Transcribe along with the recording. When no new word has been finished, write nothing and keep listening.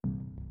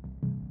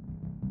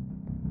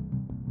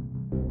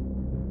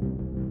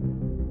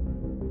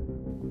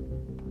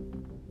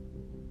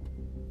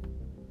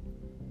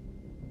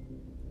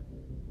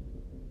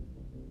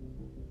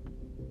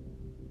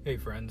Hey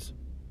friends,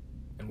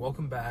 and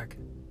welcome back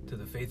to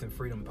the Faith and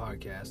Freedom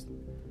Podcast,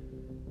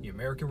 the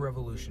American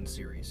Revolution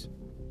series.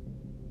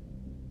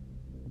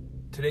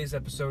 Today's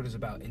episode is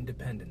about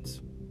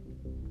independence.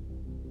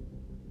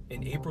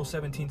 In April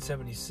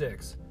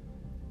 1776,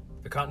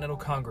 the Continental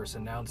Congress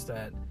announced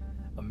that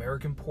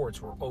American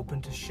ports were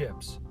open to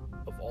ships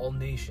of all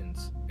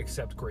nations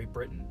except Great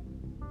Britain.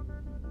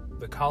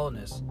 The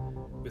colonists,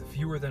 with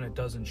fewer than a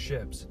dozen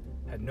ships,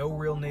 had no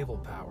real naval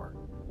power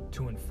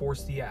to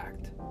enforce the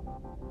act,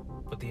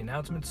 but the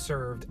announcement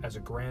served as a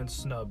grand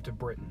snub to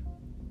Britain.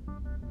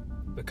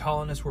 The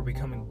colonists were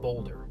becoming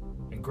bolder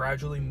and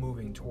gradually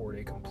moving toward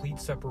a complete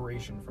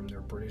separation from their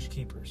British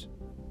keepers.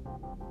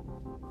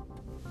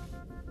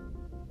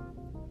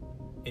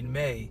 In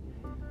May,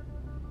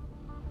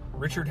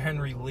 Richard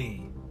Henry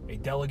Lee, a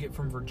delegate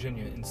from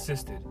Virginia,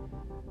 insisted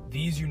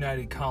these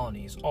united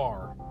colonies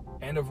are,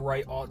 and of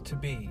right ought to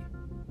be,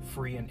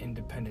 free and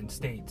independent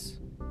states.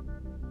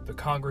 The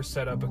Congress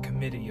set up a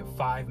committee of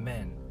 5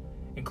 men,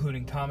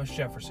 including Thomas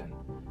Jefferson,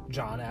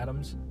 John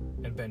Adams,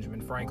 and Benjamin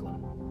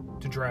Franklin,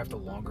 to draft a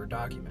longer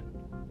document.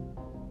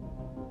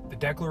 The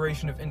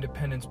Declaration of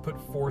Independence put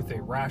forth a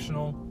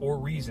rationale or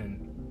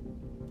reason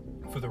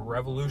for the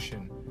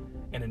Revolution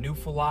and a new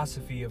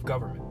philosophy of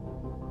government.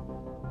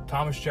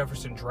 Thomas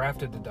Jefferson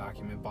drafted the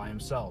document by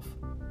himself,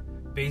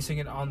 basing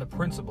it on the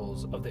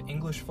principles of the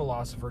English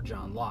philosopher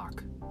John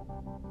Locke.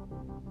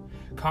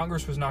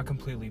 Congress was not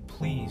completely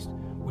pleased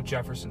with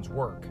Jefferson's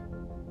work,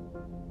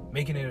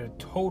 making it a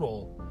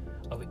total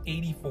of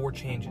 84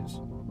 changes.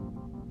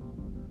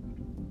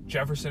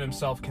 Jefferson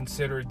himself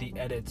considered the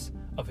edits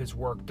of his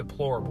work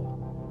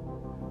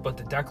deplorable, but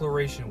the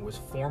Declaration was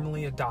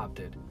formally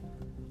adopted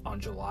on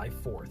July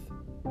 4th.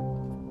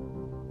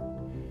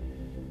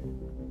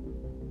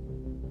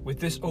 With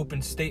this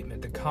open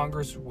statement, the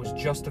Congress was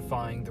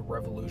justifying the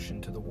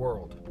revolution to the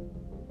world.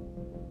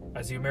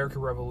 As the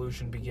American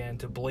Revolution began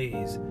to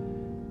blaze,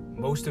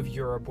 most of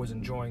Europe was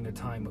enjoying a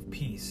time of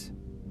peace.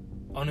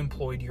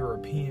 Unemployed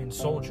European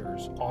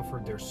soldiers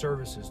offered their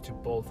services to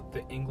both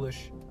the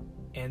English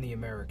and the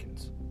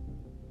Americans.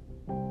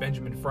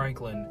 Benjamin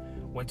Franklin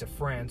went to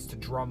France to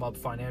drum up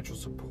financial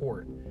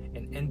support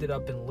and ended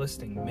up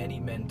enlisting many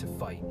men to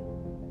fight.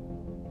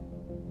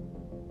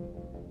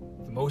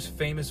 The most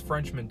famous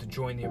Frenchman to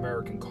join the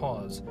American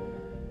cause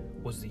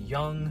was the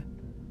young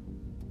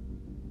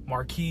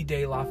Marquis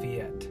de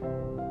Lafayette.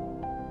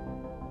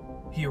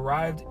 He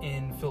arrived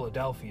in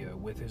Philadelphia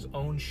with his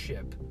own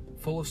ship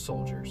full of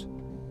soldiers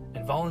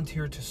and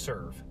volunteered to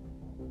serve.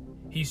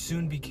 He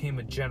soon became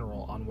a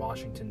general on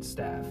Washington's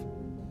staff.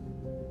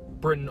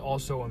 Britain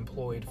also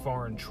employed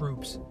foreign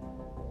troops,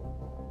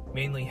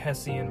 mainly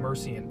Hessian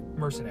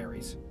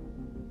mercenaries.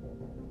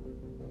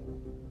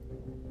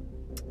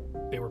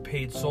 They were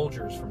paid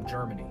soldiers from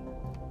Germany.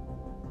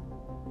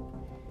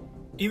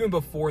 Even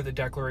before the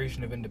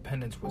Declaration of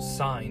Independence was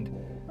signed,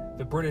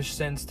 the British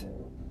sensed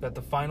that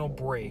the final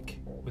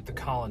break with the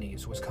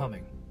colonies was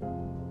coming.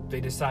 They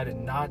decided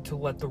not to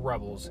let the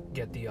rebels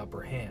get the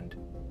upper hand.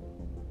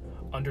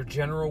 Under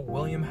General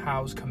William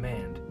Howe's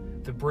command,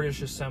 the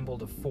British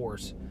assembled a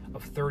force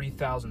of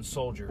 30,000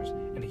 soldiers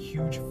and a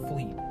huge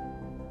fleet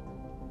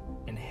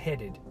and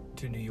headed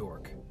to New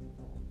York.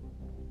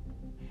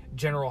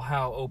 General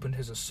Howe opened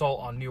his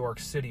assault on New York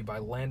City by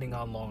landing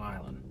on Long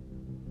Island.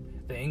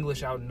 The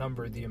English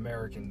outnumbered the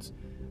Americans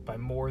by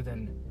more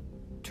than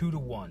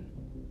 2-1.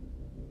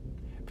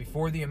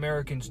 Before the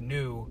Americans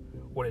knew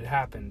what had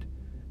happened,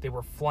 they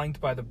were flanked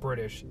by the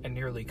British and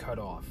nearly cut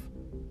off.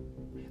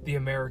 The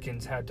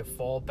Americans had to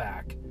fall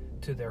back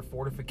to their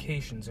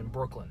fortifications in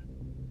Brooklyn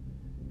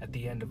at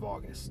the end of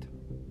August.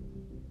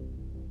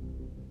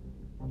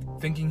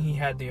 Thinking he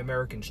had the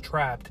Americans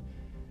trapped,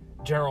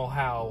 General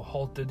Howe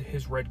halted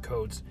his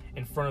redcoats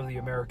in front of the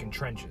American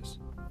trenches.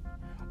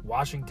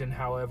 Washington,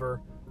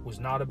 however, was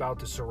not about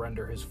to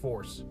surrender his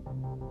force.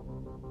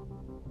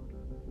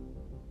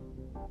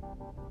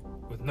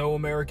 With no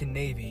American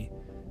navy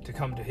to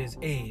come to his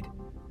aid,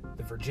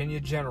 the Virginia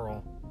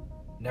general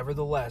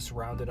nevertheless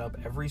rounded up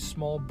every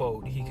small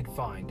boat he could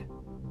find.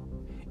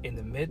 In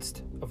the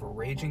midst of a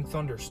raging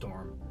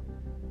thunderstorm,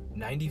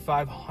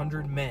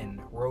 9,500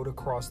 men rowed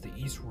across the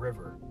East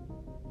River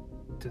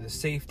to the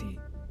safety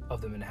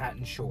of the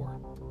Manhattan shore.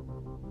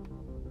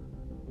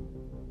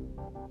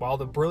 While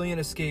the brilliant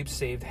escape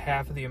saved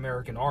half of the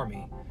American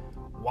army,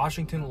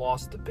 Washington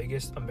lost the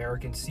biggest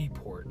American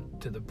seaport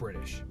to the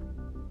British.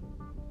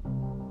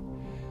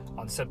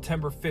 On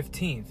September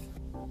 15th,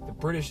 the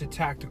British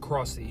attacked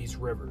across the East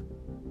River,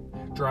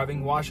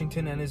 driving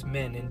Washington and his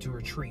men into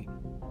retreat.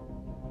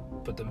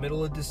 But the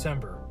middle of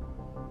December,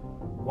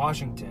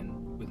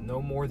 Washington, with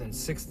no more than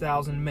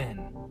 6,000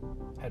 men,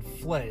 had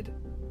fled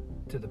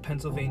to the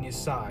Pennsylvania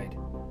side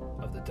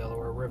of the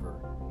Delaware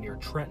River near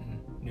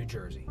Trenton, New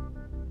Jersey.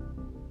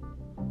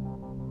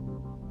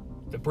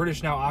 The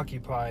British now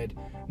occupied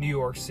New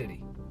York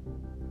City,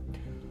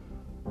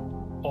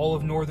 all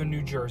of northern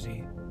New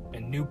Jersey,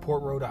 and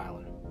Newport, Rhode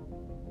Island.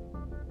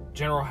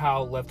 General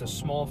Howe left a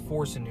small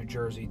force in New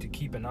Jersey to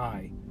keep an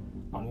eye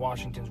on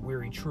Washington's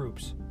weary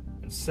troops,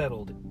 and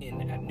settled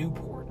in at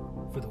Newport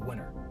for the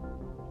winter.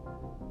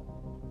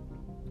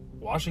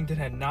 Washington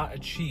had not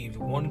achieved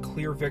one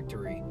clear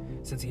victory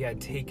since he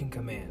had taken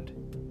command.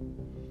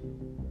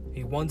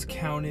 He once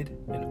counted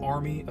an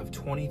army of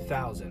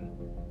 20,000.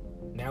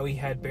 Now he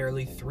had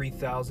barely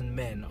 3,000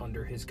 men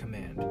under his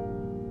command.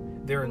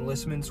 Their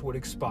enlistments would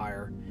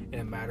expire in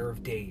a matter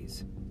of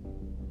days.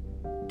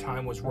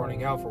 Time was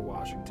running out for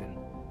Washington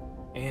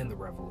and the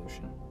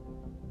Revolution.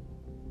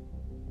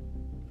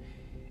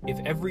 If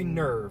every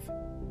nerve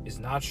is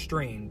not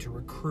strained to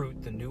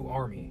recruit the new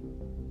army,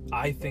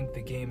 I think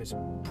the game is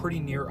pretty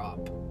near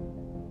up,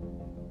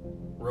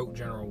 wrote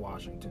General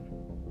Washington.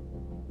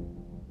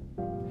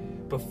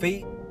 But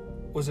fate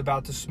was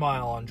about to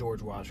smile on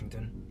George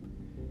Washington.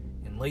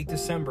 In late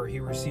December, he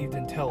received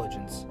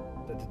intelligence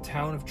that the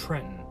town of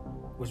Trenton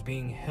was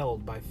being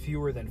held by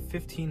fewer than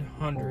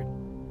 1,500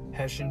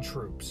 Hessian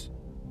troops.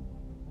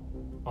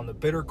 On the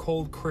bitter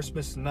cold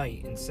Christmas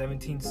night in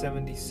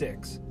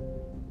 1776,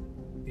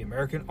 the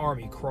American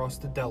army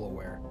crossed the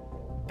Delaware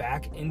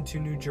back into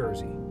New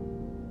Jersey.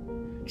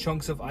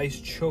 Chunks of ice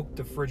choked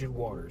the frigid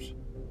waters.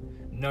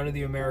 None of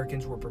the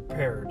Americans were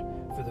prepared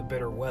for the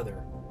bitter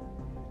weather.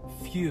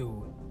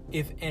 Few,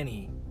 if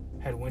any,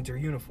 had winter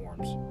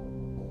uniforms.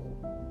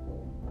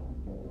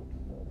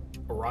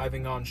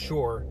 Arriving on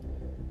shore,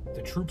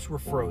 the troops were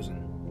frozen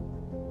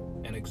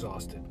and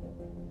exhausted.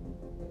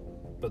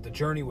 But the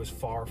journey was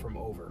far from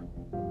over,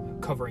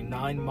 covering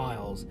 9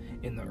 miles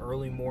in the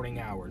early morning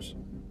hours.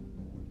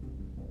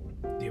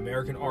 The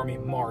American army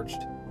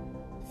marched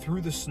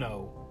through the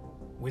snow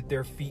with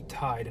their feet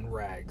tied in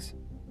rags,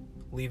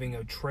 leaving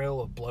a trail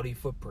of bloody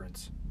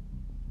footprints.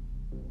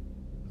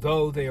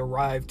 Though they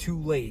arrived too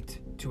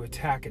late to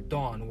attack at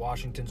dawn,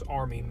 Washington's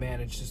army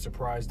managed to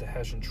surprise the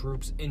Hessian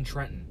troops in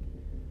Trenton,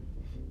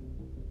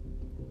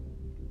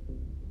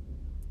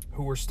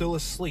 who were still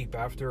asleep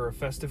after a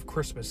festive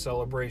Christmas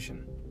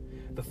celebration.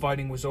 The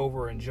fighting was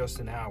over in just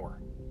an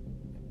hour,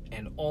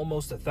 and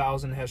almost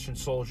 1,000 Hessian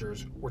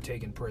soldiers were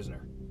taken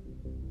prisoner.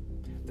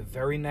 The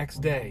very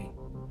next day,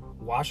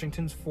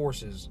 Washington's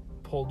forces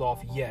pulled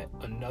off yet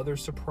another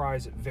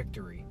surprise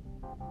victory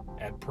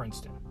at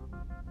Princeton.